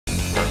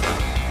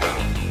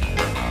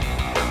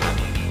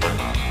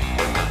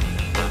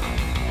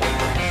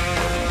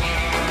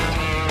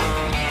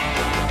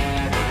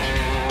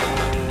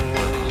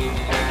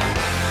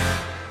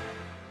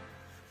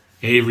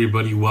Hey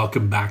everybody,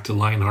 welcome back to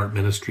Lionheart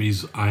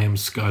Ministries. I am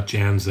Scott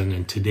Jansen,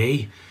 and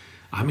today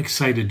I'm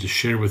excited to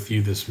share with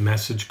you this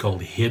message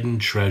called Hidden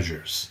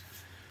Treasures.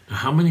 Now,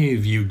 how many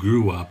of you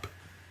grew up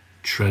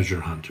treasure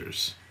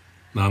hunters?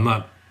 Now, I'm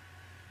not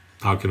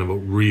talking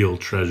about real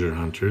treasure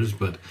hunters,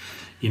 but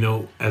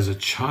as a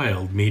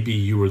child, maybe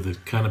you were the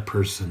kind of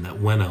person that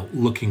went out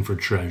looking for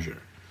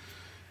treasure.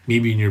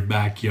 Maybe in your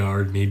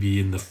backyard, maybe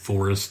in the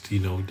forest,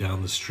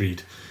 down the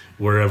street.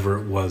 Wherever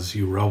it was,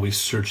 you were always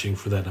searching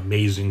for that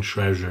amazing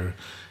treasure.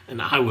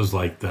 And I was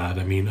like that.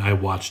 I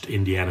watched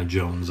Indiana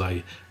Jones.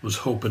 I was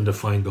hoping to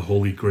find the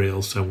Holy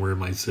Grail somewhere in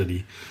my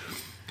city.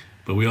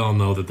 But we all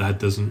know that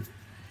doesn't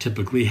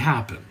typically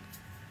happen.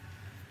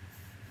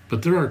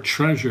 But there are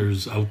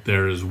treasures out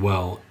there as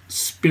well,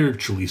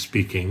 spiritually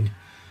speaking,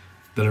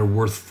 that are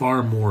worth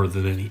far more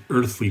than any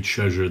earthly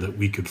treasure that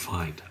we could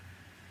find.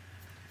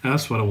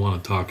 That's what I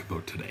want to talk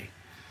about today.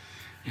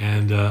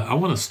 And I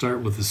want to start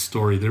with a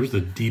story. There was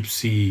a deep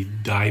sea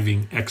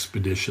diving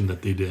expedition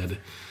that they did.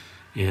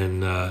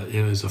 And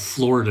it was a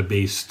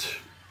Florida-based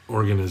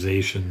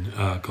organization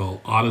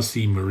called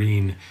Odyssey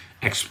Marine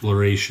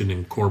Exploration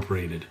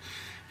Incorporated.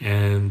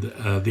 And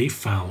they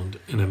found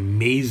an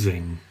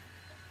amazing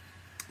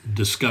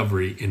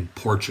discovery in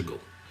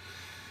Portugal.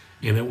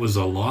 And it was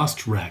a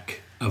lost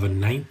wreck of a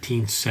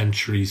 19th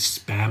century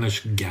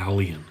Spanish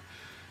galleon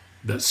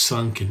that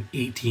sunk in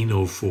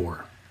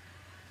 1804.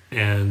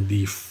 And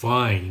the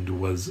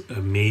find was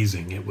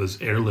amazing. It was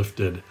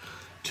airlifted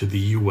to the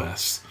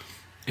U.S.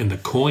 and the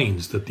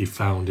coins that they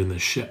found in the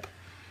ship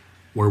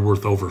were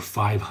worth over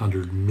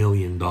 $500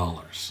 million.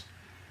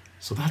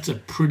 So that's a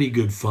pretty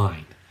good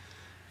find.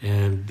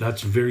 And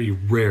that's very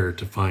rare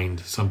to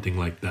find something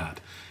like that.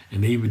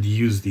 And they would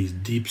use these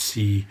deep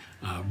sea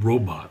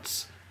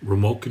robots,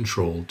 remote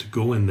controlled, to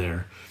go in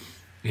there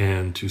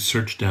and to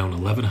search down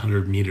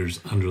 1,100 meters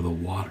under the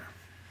water.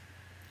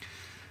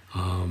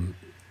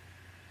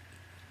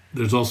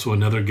 There's also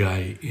another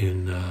guy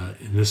and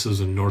this is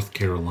in North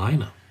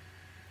Carolina.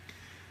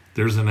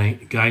 There's a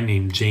guy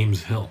named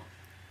James Hill.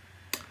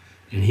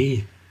 And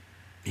he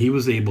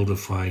was able to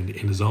find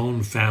in his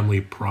own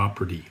family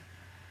property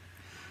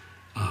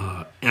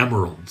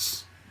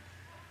emeralds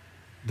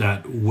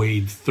that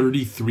weighed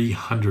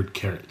 3,300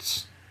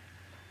 carats.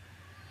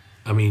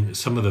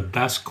 Some of the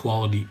best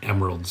quality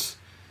emeralds,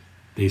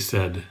 they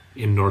said,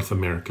 in North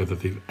America that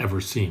they've ever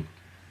seen.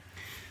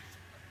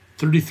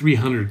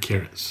 3,300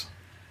 carats.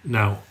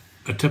 Now,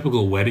 a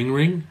typical wedding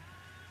ring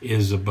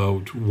is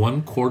about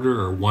 1/4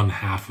 or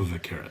 1/2 of a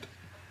carat.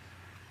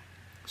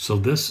 So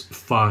this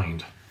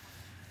find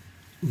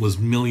was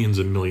millions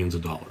and millions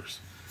of dollars.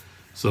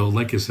 So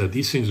like I said,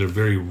 these things are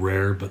very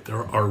rare, but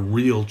there are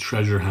real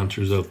treasure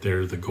hunters out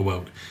there that go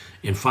out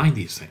and find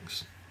these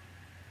things.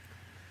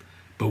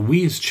 But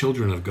we as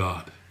children of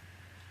God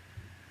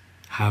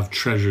have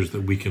treasures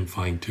that we can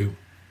find too.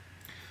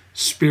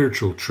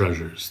 Spiritual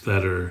treasures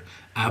that are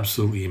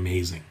absolutely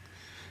amazing.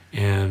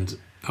 And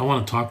I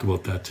want to talk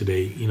about that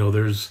today.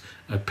 There's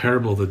a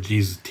parable that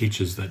Jesus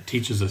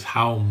teaches us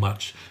how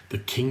much the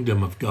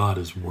kingdom of God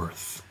is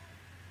worth.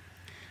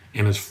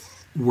 And it's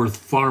worth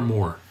far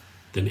more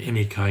than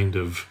any kind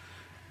of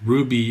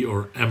ruby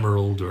or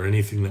emerald or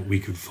anything that we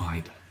could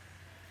find.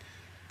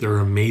 There are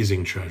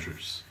amazing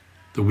treasures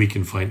that we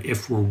can find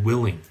if we're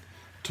willing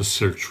to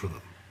search for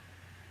them.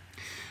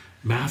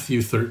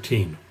 Matthew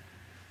 13,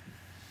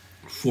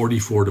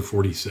 44 to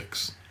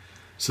 46.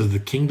 So the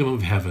kingdom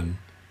of heaven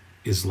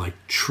is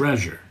like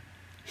treasure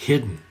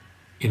hidden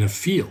in a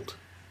field,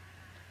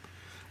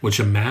 which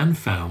a man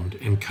found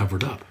and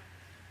covered up.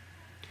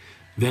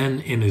 Then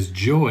in his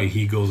joy,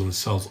 he goes and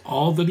sells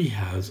all that he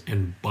has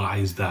and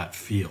buys that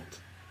field.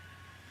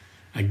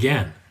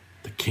 Again,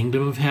 the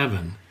kingdom of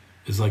heaven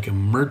is like a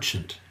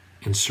merchant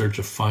in search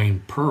of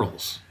fine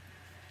pearls,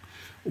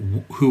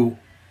 who,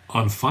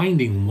 on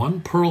finding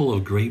one pearl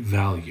of great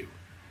value,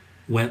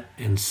 went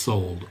and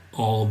sold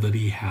all that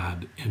he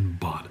had and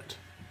bought it.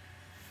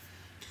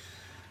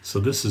 So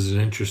this is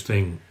an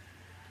interesting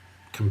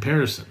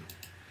comparison.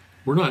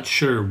 We're not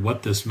sure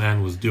what this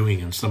man was doing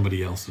in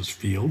somebody else's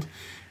field.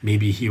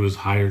 Maybe he was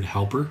hired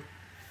helper.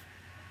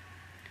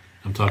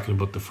 I'm talking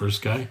about the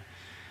first guy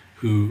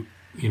who,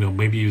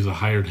 maybe he was a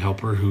hired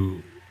helper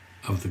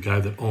of the guy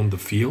that owned the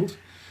field.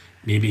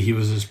 Maybe he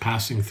was just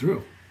passing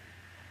through.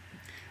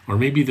 Or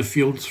maybe the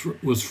field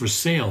was for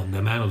sale and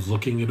the man was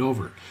looking it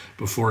over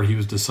before he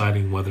was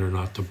deciding whether or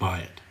not to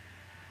buy it.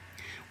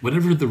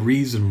 Whatever the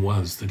reason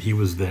was that he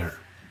was there,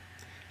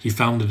 he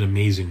found an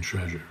amazing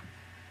treasure.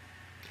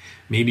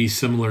 Maybe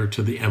similar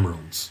to the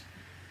emeralds,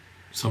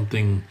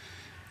 something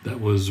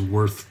that was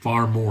worth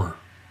far more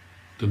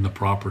than the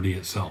property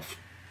itself.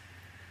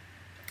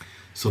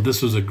 So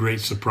this was a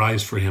great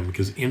surprise for him,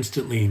 because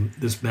instantly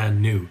this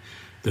man knew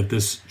that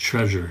this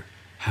treasure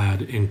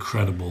had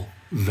incredible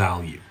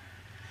value.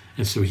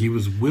 And so he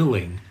was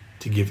willing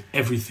to give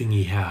everything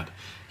he had.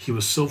 He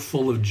was so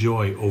full of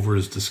joy over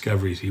his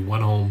discoveries. He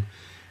went home,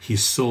 he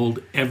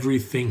sold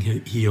everything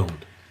he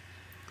owned.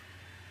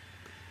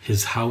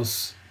 His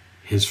house,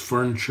 his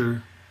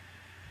furniture,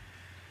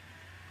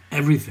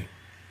 everything.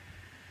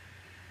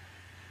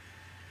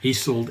 He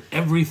sold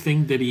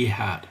everything that he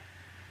had.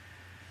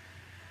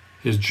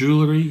 His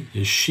jewelry,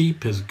 his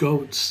sheep, his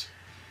goats.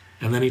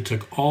 And then he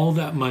took all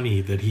that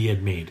money that he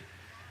had made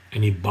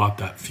and he bought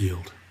that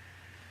field.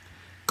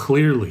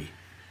 Clearly,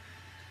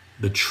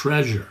 the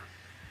treasure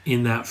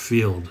in that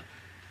field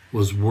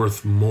was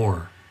worth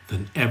more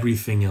than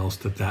everything else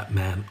that that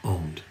man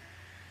owned.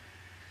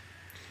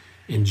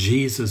 And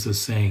Jesus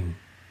is saying,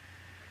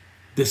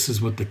 this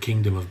is what the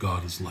kingdom of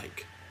God is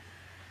like.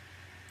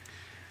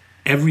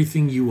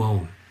 Everything you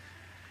own,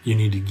 you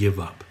need to give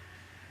up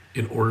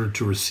in order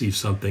to receive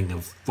something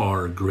of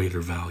far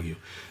greater value.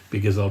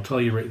 Because I'll tell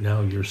you right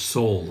now, your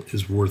soul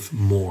is worth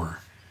more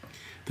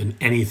than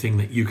anything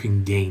that you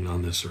can gain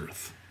on this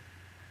earth.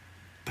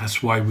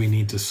 That's why we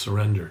need to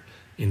surrender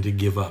and to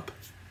give up.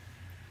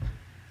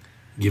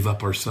 Give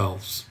up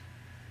ourselves.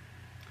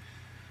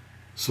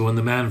 So when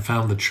the man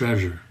found the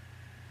treasure,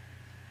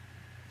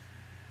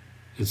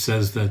 it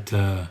says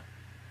that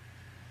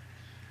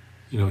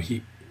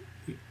he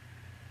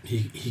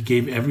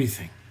gave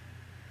everything.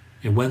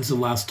 And when's the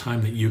last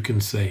time that you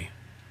can say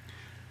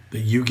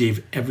that you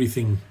gave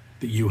everything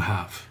that you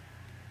have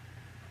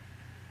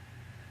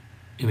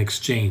in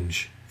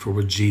exchange for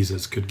what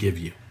Jesus could give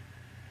you?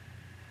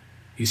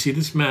 You see,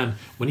 this man,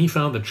 when he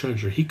found the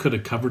treasure, he could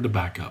have covered it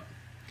back up,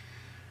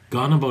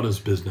 gone about his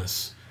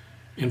business,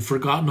 and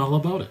forgotten all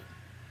about it.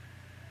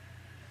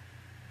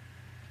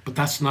 But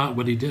that's not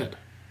what he did.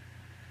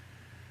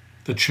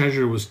 The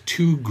treasure was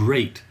too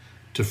great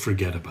to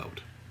forget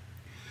about.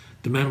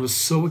 The man was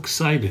so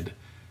excited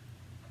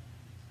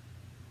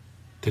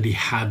that he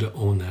had to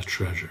own that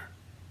treasure.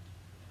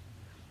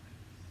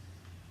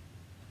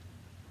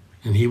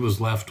 And he was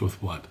left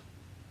with what?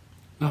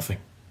 Nothing.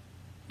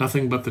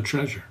 Nothing but the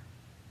treasure.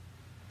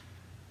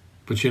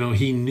 But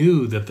he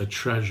knew that the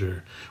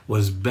treasure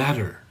was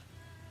better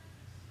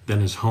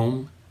than his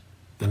home,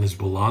 than his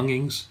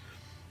belongings,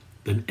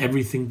 than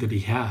everything that he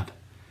had.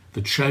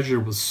 The treasure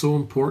was so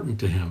important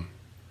to him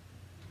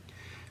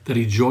that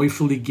he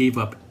joyfully gave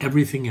up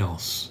everything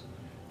else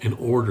in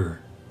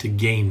order to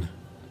gain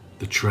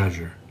the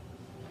treasure.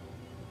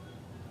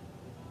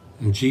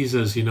 And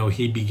Jesus,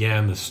 he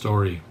began the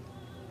story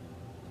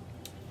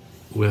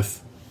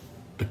with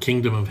the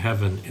kingdom of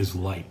heaven is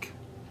like.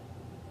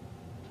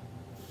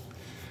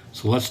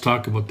 So let's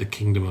talk about the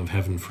kingdom of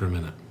heaven for a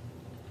minute,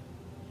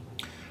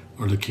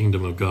 or the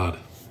kingdom of God.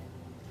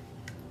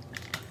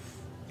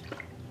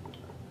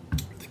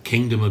 The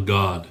kingdom of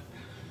God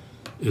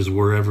is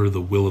wherever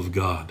the will of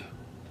God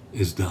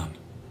is done.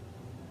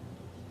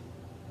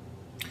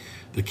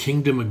 The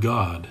kingdom of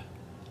God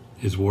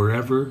is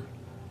wherever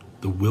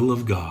the will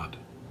of God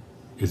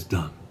is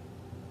done.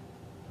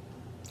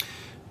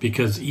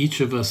 Because each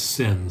of us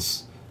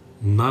sins,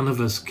 none of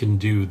us can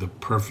do the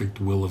perfect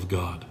will of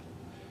God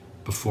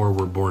before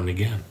we're born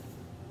again.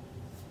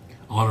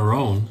 On our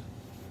own,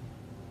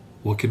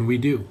 what can we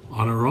do?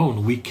 On our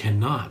own, we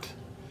cannot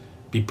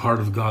be part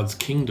of God's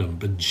kingdom.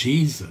 But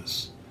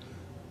Jesus,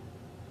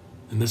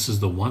 and this is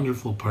the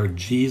wonderful part,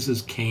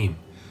 Jesus came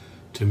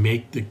to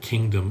make the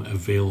kingdom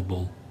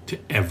available to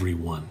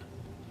everyone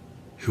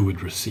who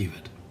would receive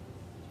it.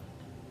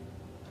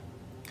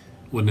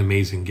 What an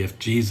amazing gift.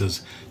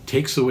 Jesus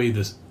takes away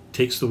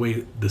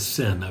the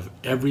sin of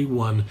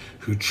everyone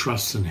who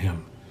trusts in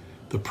him.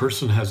 The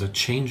person has a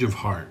change of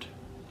heart,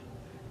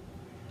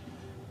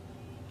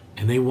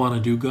 and they want to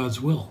do God's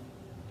will.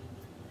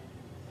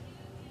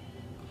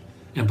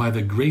 And by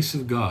the grace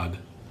of God,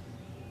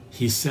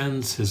 he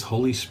sends his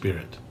Holy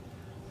Spirit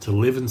to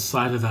live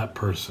inside of that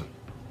person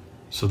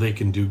so they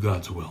can do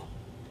God's will.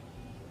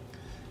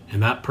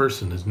 And that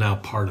person is now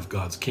part of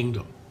God's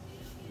kingdom.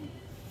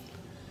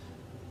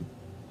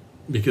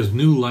 Because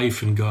new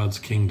life in God's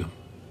kingdom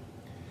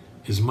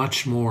is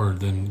much more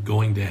than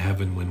going to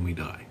heaven when we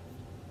die.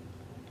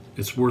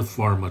 It's worth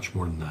far much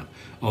more than that.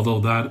 Although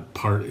that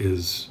part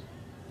is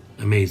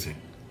amazing.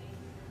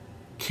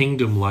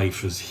 Kingdom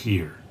life is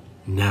here,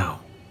 now.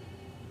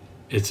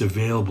 It's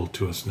available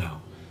to us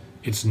now.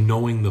 It's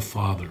knowing the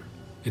Father.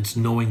 It's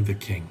knowing the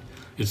King.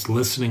 It's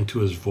listening to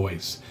his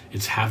voice.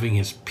 It's having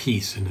his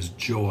peace and his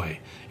joy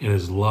and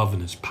his love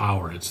and his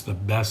power. It's the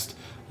best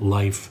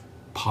life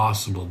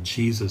possible.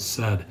 Jesus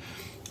said,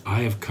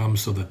 I have come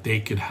so that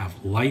they could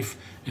have life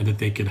and that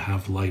they could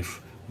have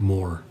life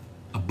more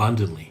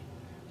abundantly.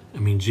 I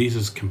mean,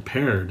 Jesus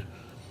compared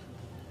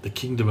the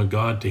kingdom of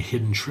God to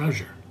hidden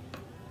treasure.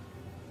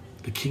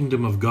 The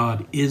kingdom of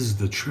God is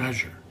the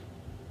treasure.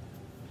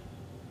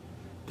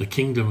 The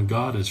kingdom of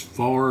God is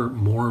far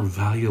more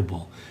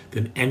valuable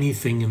than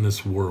anything in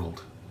this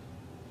world.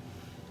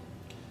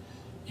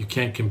 You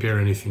can't compare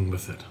anything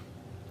with it.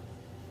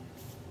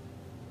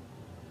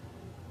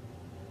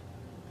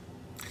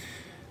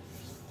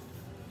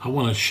 I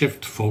want to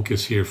shift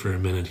focus here for a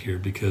minute here,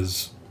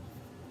 because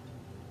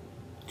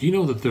do you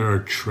know that there are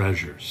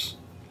treasures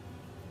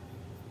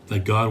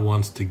that God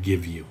wants to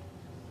give you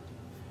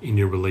in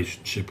your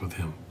relationship with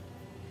him?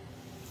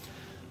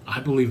 I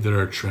believe there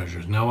are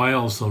treasures. Now, I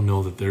also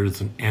know that there is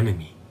an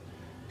enemy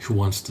who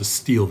wants to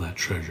steal that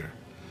treasure.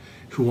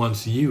 who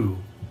wants you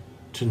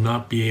to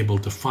not be able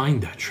to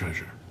find that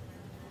treasure.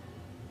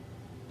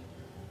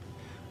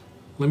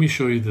 Let me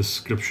show you this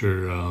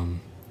scripture,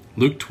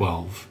 Luke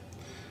 12,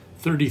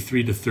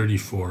 33 to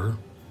 34.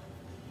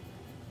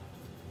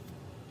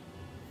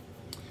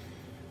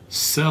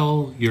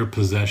 Sell your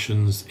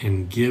possessions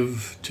and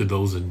give to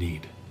those in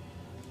need.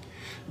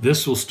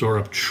 This will store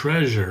up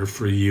treasure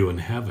for you in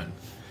heaven,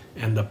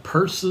 and the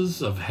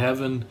purses of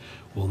heaven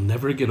will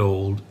never get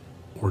old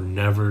or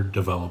never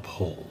develop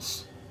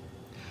holes.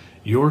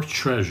 Your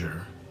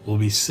treasure will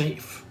be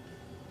safe.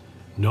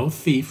 No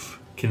thief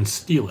can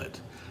steal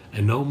it,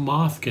 and no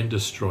moth can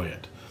destroy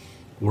it.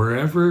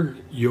 Wherever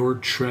your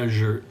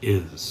treasure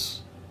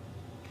is,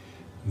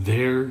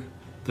 there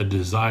the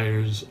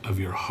desires of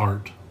your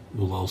heart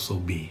will also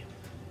be.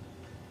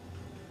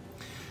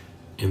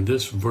 And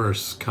this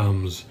verse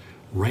comes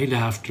right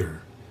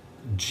after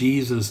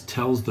Jesus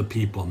tells the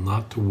people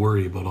not to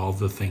worry about all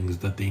the things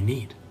that they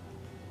need,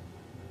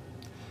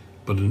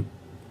 but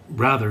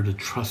rather to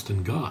trust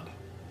in God.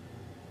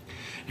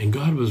 And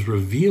God was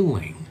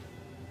revealing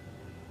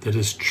that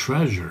his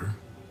treasure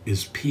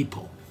is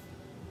people,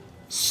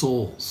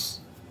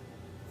 souls.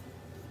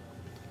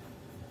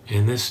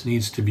 And this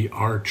needs to be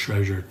our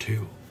treasure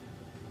too.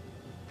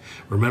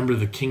 Remember,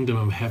 the kingdom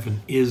of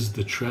heaven is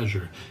the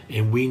treasure,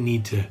 and we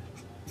need to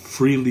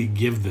freely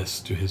give this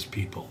to his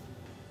people.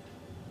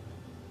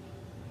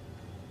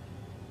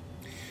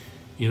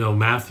 You know,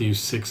 Matthew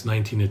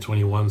 6:19 to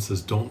 21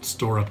 says, don't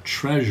store up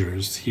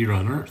treasures here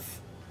on earth,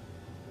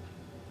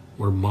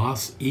 where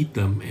moths eat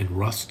them and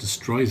rust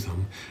destroys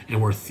them, and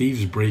where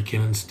thieves break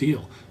in and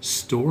steal.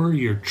 Store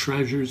your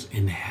treasures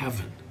in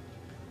heaven,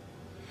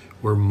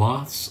 where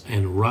moths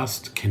and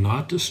rust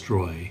cannot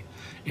destroy,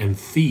 and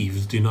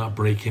thieves do not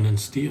break in and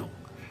steal.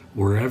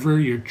 Wherever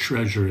your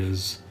treasure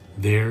is,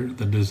 there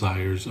the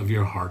desires of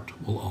your heart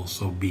will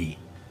also be.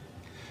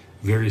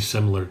 Very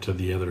similar to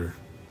the other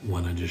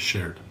one I just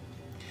shared.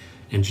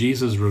 And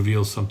Jesus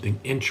reveals something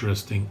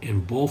interesting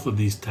in both of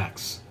these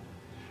texts.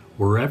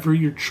 Wherever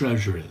your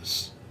treasure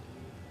is,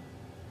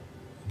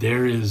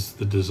 there is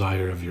the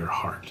desire of your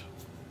heart.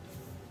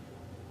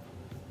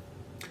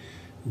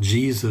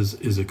 Jesus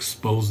is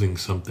exposing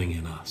something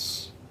in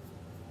us.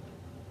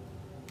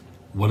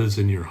 What is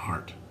in your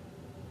heart?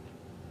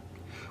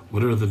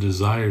 What are the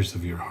desires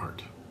of your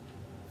heart?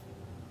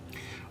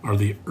 Are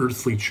they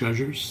earthly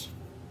treasures,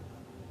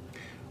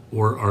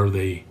 or are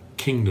they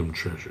kingdom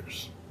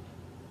treasures?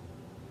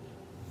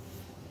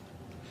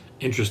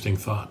 Interesting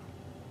thought.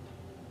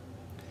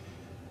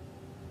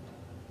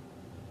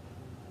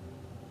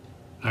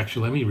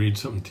 Actually, let me read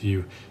something to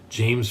you.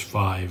 James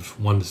 5,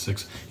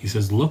 1-6. He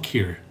says, look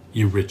here,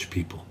 you rich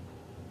people.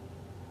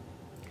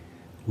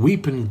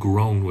 Weep and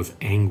groan with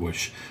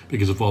anguish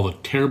because of all the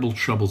terrible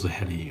troubles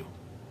ahead of you.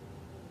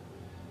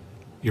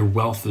 Your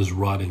wealth is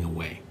rotting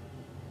away,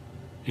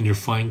 and your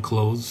fine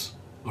clothes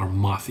are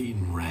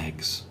moth-eaten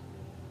rags.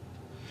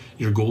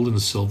 Your gold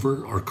and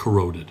silver are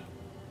corroded.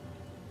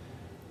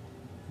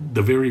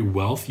 The very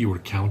wealth you were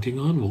counting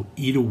on will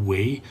eat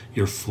away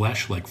your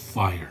flesh like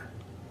fire.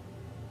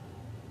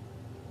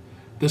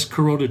 This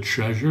corroded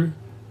treasure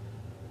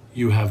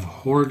you have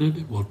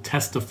hoarded will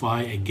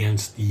testify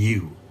against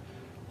you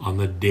on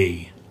the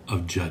day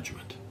of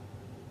judgment.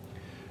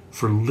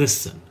 For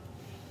listen,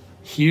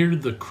 hear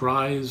the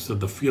cries of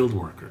the field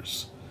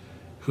workers,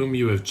 whom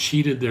you have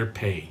cheated their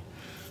pay.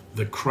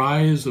 The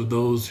cries of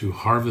those who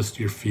harvest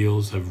your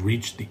fields have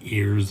reached the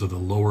ears of the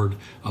Lord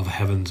of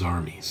heaven's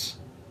armies.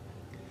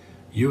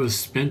 You have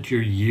spent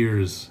your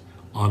years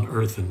on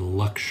earth in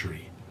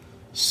luxury,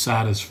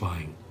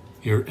 satisfying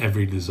your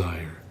every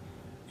desire.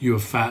 You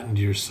have fattened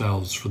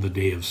yourselves for the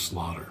day of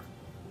slaughter.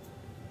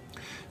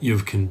 You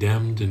have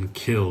condemned and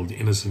killed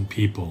innocent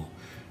people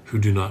who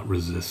do not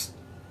resist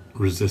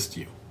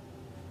you.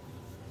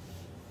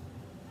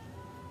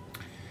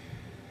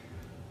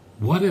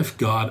 What if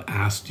God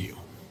asked you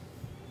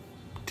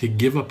to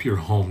give up your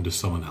home to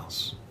someone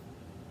else?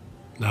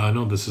 Now, I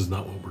know this is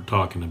not what we're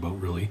talking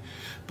about really,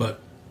 but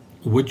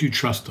would you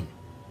trust him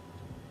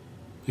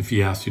if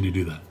he asked you to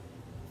do that?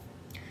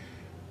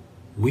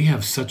 We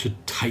have such a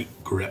tight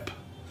grip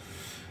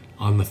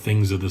on the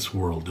things of this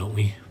world, don't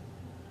we?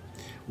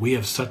 We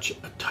have such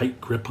a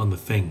tight grip on the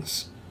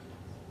things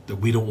that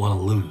we don't want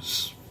to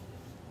lose.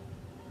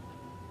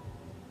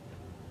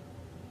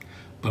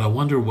 But I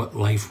wonder what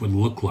life would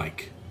look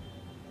like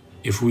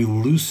if we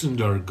loosened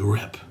our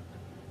grip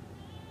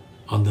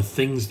on the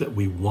things that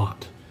we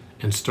want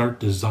and start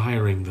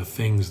desiring the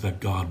things that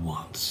God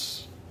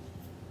wants.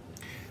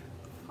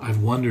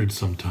 I've wondered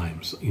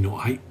sometimes, you know,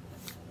 I'm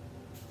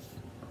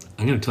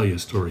going to tell you a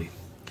story.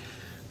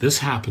 This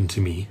happened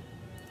to me,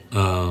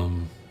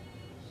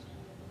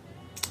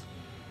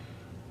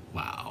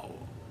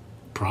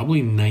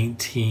 probably late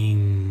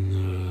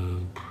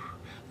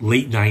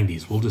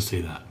 90s, we'll just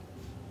say that.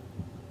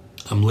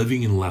 I'm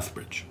living in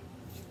Lethbridge.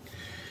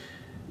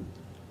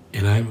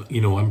 And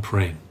I'm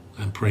praying.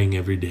 I'm praying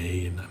every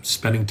day, and I'm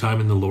spending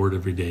time in the Lord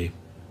every day.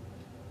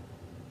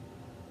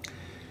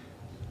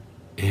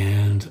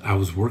 And I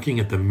was working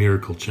at the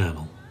Miracle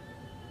Channel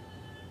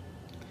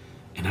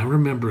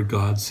remember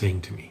God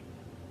saying to me,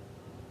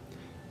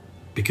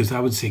 because I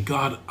would say,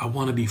 God, I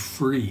want to be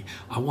free.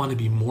 I want to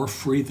be more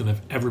free than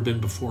I've ever been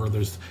before.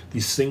 There's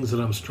these things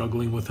that I'm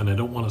struggling with, and I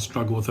don't want to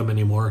struggle with them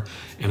anymore.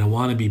 And I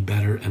want to be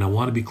better, and I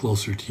want to be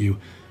closer to you.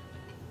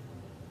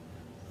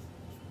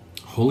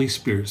 Holy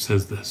Spirit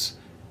says this: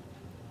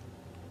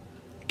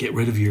 get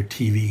rid of your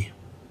TV.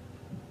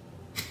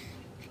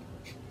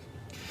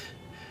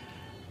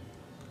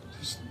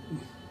 Just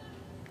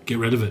get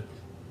rid of it.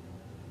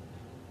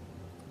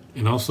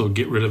 And also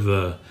get rid of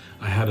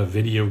I had a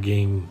video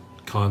game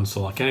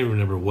console. I can't even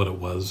remember what it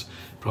was.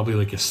 Probably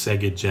like a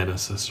Sega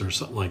Genesis or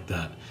something like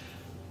that.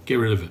 Get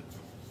rid of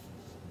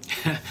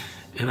it.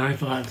 And I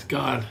thought,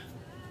 God,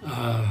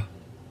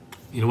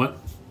 you know what?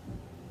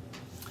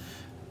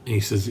 And he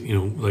says,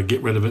 like,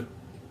 get rid of it.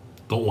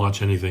 Don't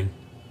watch anything.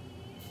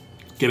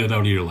 Get it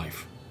out of your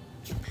life.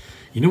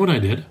 You know what I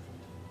did?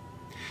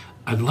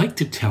 I'd like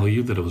to tell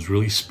you that it was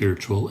really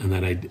spiritual and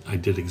that I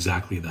did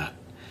exactly that.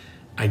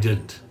 I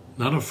didn't.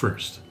 Not at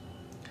first.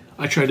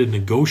 I tried to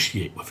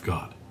negotiate with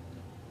God.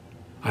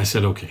 I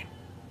said, okay,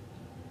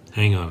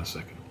 hang on a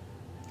second.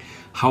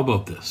 How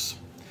about this?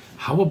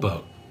 How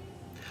about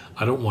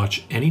I don't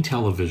watch any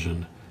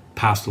television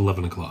past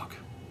 11 o'clock?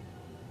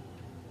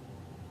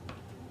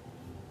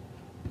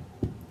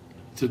 He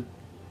said,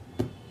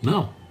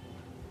 no,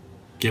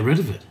 get rid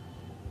of it.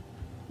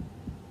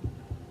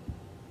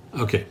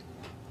 Okay,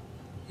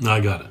 now I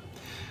got it.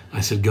 I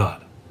said,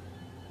 God,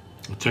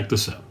 check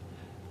this out.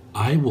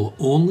 I will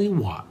only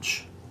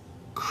watch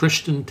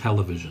Christian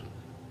television,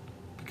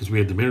 because we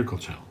had the Miracle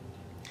Channel.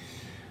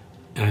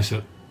 And I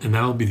said, and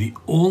that'll be the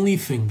only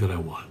thing that I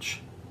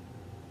watch.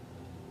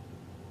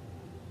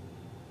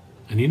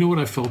 And you know what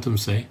I felt him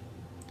say?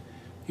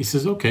 He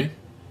says, okay,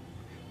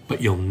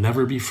 but you'll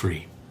never be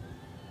free.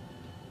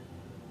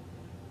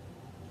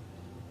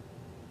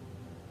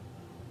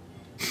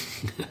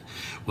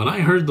 When I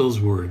heard those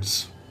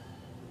words,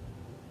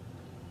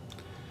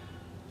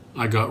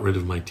 I got rid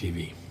of my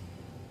TV.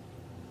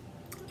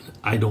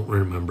 I don't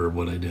remember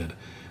what I did.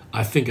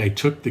 I think I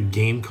took the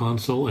game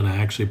console and I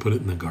actually put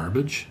it in the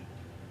garbage.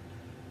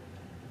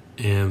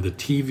 And the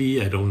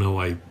TV, I don't know,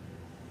 I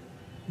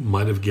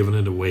might have given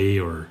it away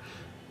or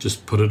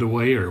just put it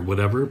away or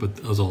whatever, but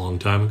that was a long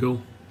time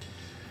ago.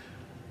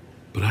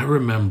 But I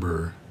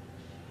remember,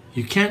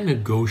 you can't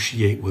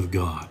negotiate with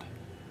God.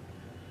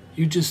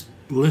 You just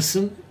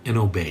listen and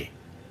obey.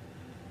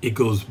 It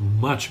goes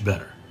much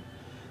better.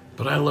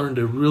 But I learned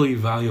a really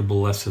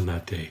valuable lesson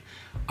that day.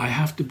 I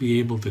have to be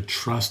able to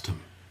trust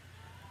him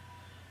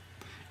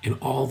in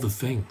all the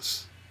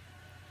things,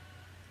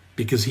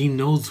 because he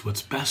knows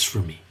what's best for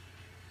me.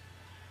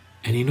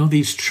 And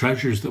these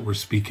treasures that we're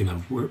speaking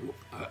of,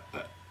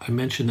 I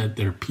mentioned that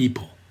they're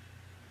people,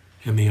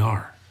 and they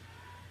are.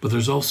 But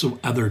there's also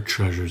other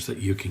treasures that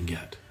you can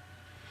get.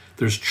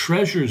 There's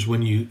treasures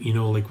when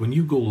like when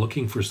you go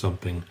looking for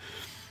something,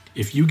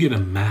 if you get a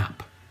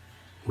map,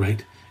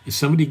 right? If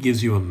somebody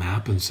gives you a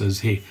map and says,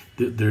 hey,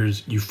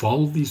 you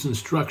follow these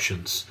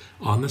instructions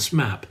on this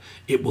map,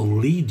 it will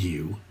lead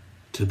you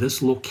to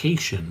this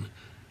location,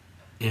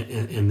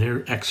 and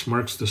there X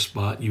marks the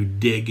spot, you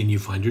dig and you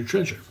find your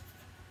treasure.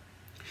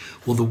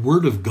 Well, the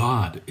Word of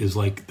God is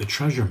like the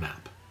treasure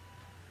map.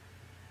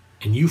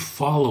 And you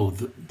follow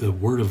the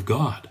Word of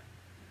God.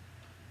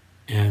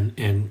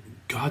 And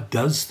God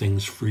does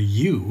things for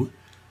you,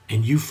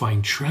 and you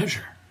find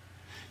treasure.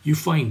 You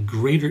find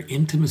greater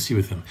intimacy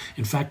with him.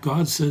 In fact,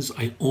 God says,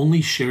 I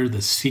only share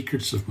the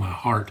secrets of my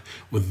heart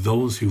with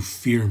those who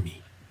fear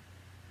me,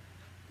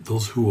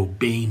 those who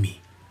obey me.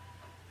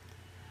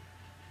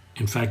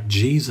 In fact,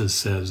 Jesus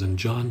says in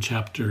John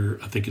chapter,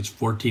 I think it's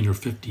 14 or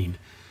 15,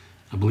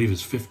 I believe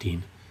it's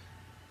 15,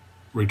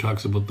 where he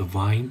talks about the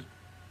vine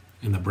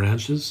and the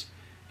branches.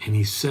 And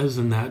he says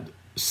in that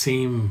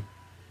same,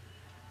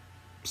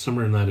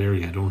 somewhere in that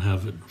area, I don't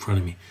have it in front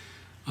of me,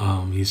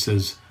 he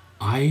says,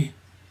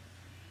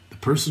 the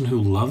person who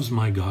loves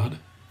my God,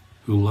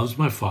 who loves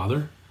my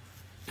Father,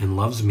 and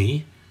loves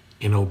me,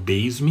 and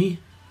obeys me,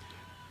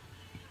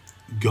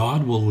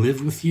 God will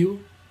live with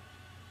you.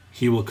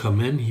 He will come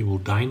in, he will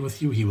dine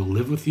with you, he will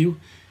live with you.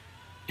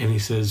 And he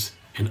says,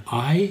 and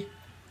I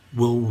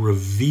will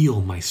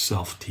reveal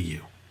myself to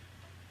you.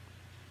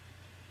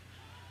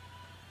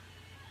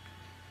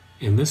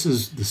 And this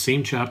is the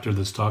same chapter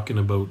that's talking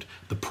about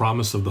the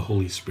promise of the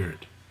Holy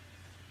Spirit.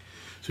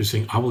 So he's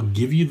saying, I will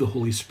give you the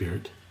Holy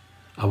Spirit.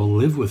 I will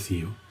live with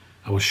you.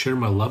 I will share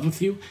my love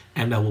with you,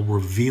 and I will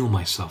reveal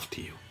myself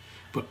to you,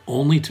 but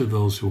only to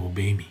those who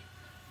obey me.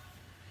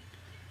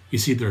 You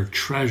see, there are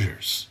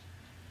treasures.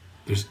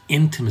 There's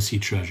intimacy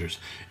treasures.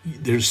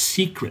 There's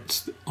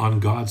secrets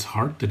on God's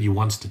heart that he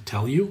wants to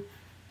tell you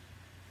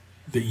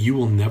that you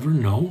will never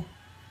know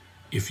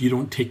if you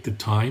don't take the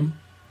time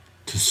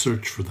to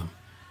search for them.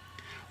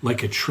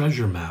 Like a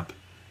treasure map,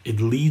 it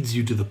leads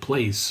you to the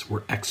place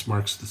where X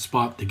marks the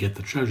spot to get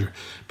the treasure.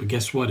 But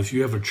guess what? If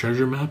you have a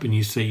treasure map and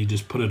you say you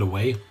just put it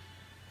away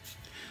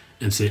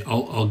and say,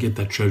 I'll get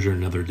that treasure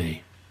another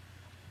day.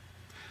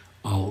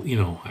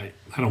 I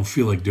don't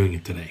feel like doing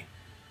it today.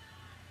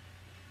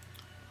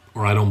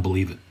 or I don't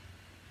believe it.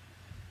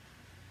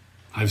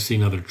 I've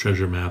seen other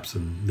treasure maps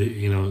and,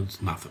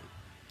 it's nothing.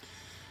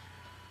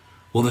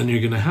 Well, then you're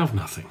going to have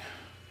nothing.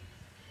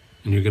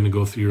 And you're going to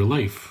go through your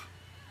life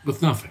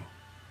with nothing.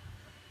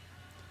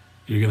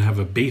 You're going to have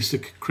a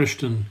basic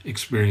Christian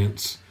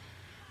experience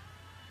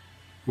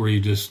where you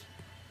just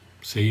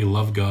say you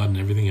love God and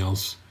everything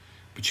else,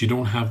 but you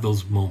don't have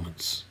those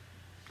moments.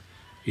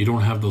 You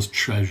don't have those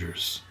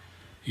treasures.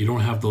 You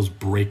don't have those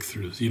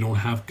breakthroughs. You don't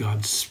have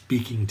God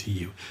speaking to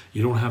you.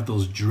 You don't have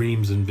those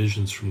dreams and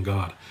visions from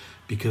God.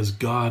 Because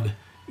God,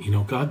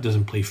 God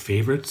doesn't play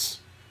favorites,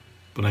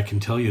 but I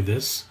can tell you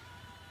this,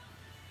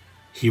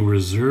 He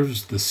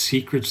reserves the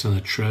secrets and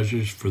the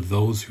treasures for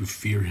those who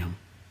fear Him.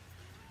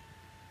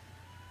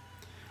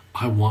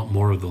 I want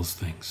more of those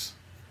things.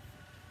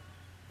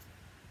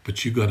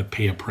 But you got to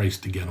pay a price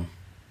to get them.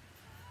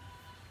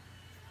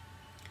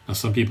 Now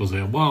some people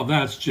say, well,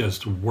 that's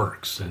just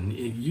works, and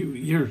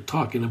you're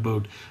talking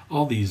about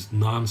all these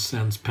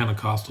nonsense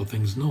Pentecostal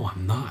things. No,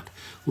 I'm not.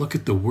 Look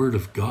at the Word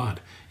of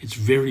God. It's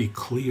very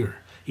clear.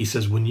 He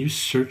says, when you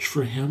search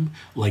for Him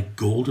like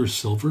gold or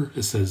silver,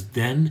 it says,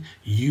 then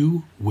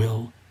you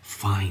will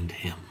find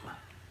Him.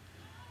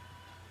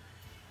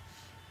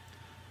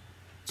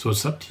 So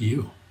it's up to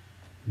you.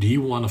 Do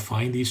you want to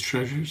find these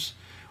treasures,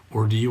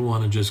 or do you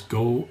want to just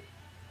go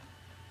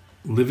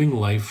living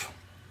life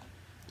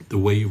the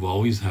way you've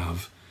always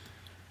have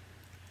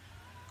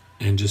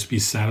and just be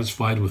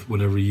satisfied with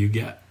whatever you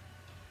get?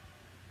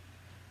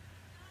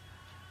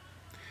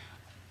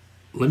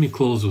 Let me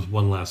close with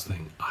one last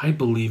thing. I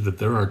believe that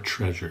there are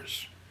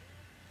treasures.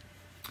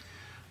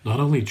 Not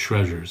only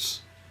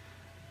treasures,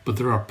 but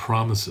there are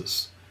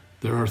promises.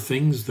 There are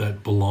things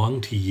that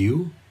belong to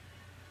you,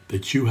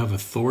 that you have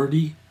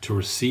authority to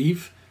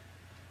receive,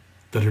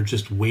 that are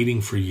just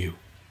waiting for you.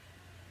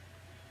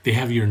 They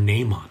have your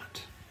name on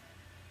it.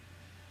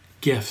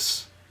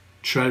 Gifts,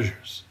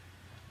 treasures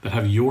that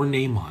have your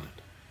name on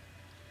it.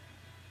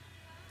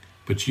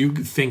 But you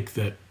think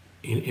that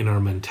in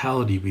our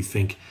mentality, we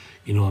think,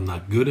 I'm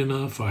not good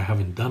enough, I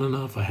haven't done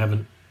enough, I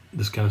haven't,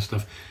 this kind of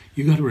stuff.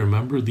 You got to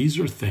remember, these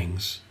are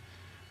things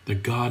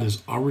that God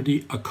has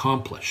already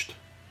accomplished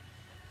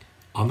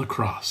on the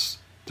cross.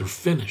 They're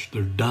finished,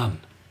 they're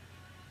done.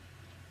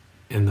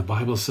 And the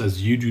Bible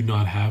says you do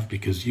not have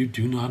because you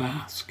do not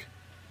ask.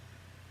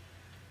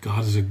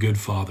 God is a good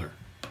Father.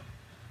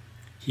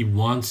 He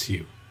wants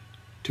you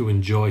to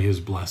enjoy His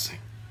blessing.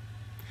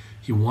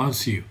 He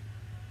wants you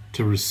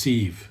to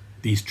receive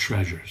these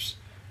treasures.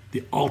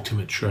 The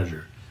ultimate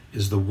treasure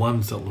is the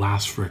ones that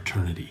last for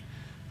eternity.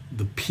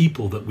 The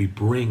people that we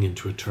bring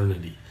into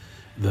eternity.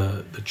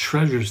 The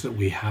treasures that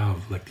we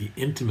have, like the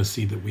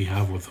intimacy that we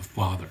have with the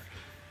Father.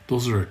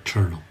 Those are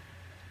eternal.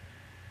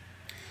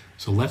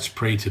 So let's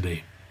pray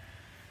today.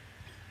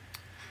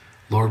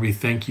 Lord, we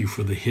thank you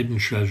for the hidden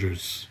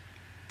treasures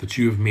that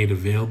you have made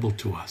available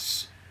to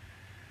us.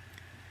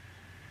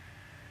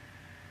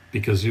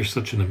 Because you're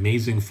such an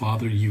amazing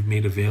Father, you've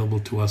made available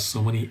to us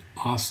so many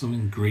awesome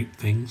and great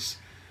things.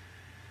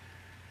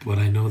 But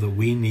I know that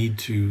we need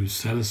to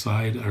set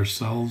aside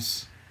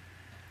ourselves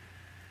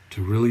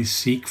to really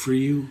seek for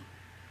you.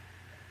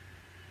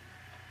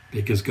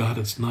 Because God,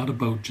 it's not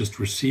about just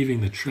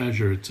receiving the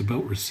treasure, it's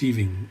about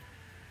receiving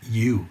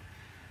you.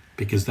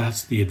 Because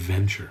that's the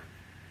adventure.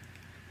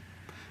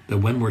 That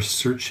when we're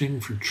searching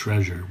for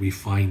treasure, we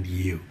find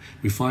you.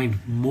 We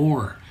find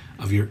more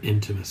of your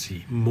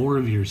intimacy, more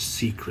of your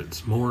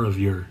secrets, more of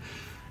your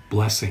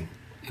blessing.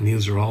 And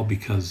these are all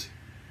because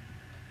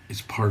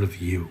it's part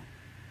of you.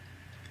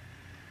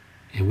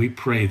 And we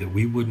pray that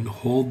we wouldn't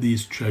hold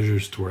these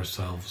treasures to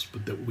ourselves,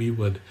 but that we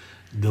would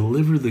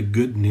deliver the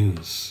good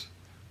news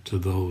to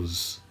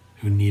those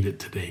who need it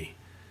today.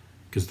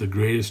 Because the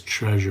greatest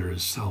treasure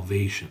is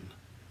salvation.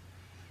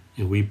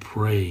 And we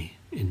pray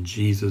in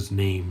Jesus'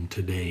 name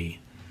today,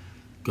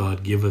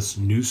 God, give us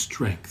new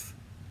strength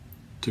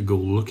to go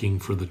looking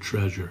for the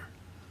treasure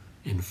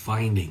and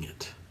finding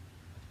it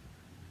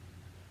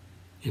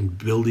and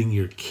building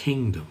your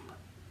kingdom,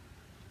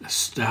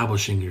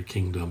 establishing your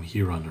kingdom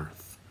here on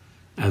earth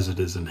as it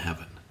is in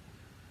heaven.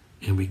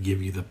 And we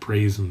give you the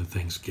praise and the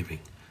thanksgiving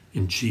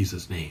in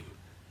Jesus' name.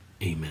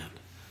 Amen.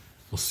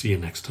 We'll see you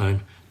next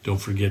time.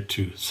 Don't forget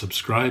to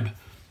subscribe,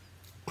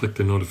 click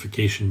the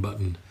notification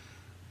button,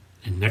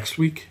 and next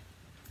week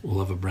we'll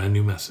have a brand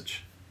new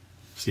message.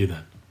 See you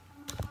then.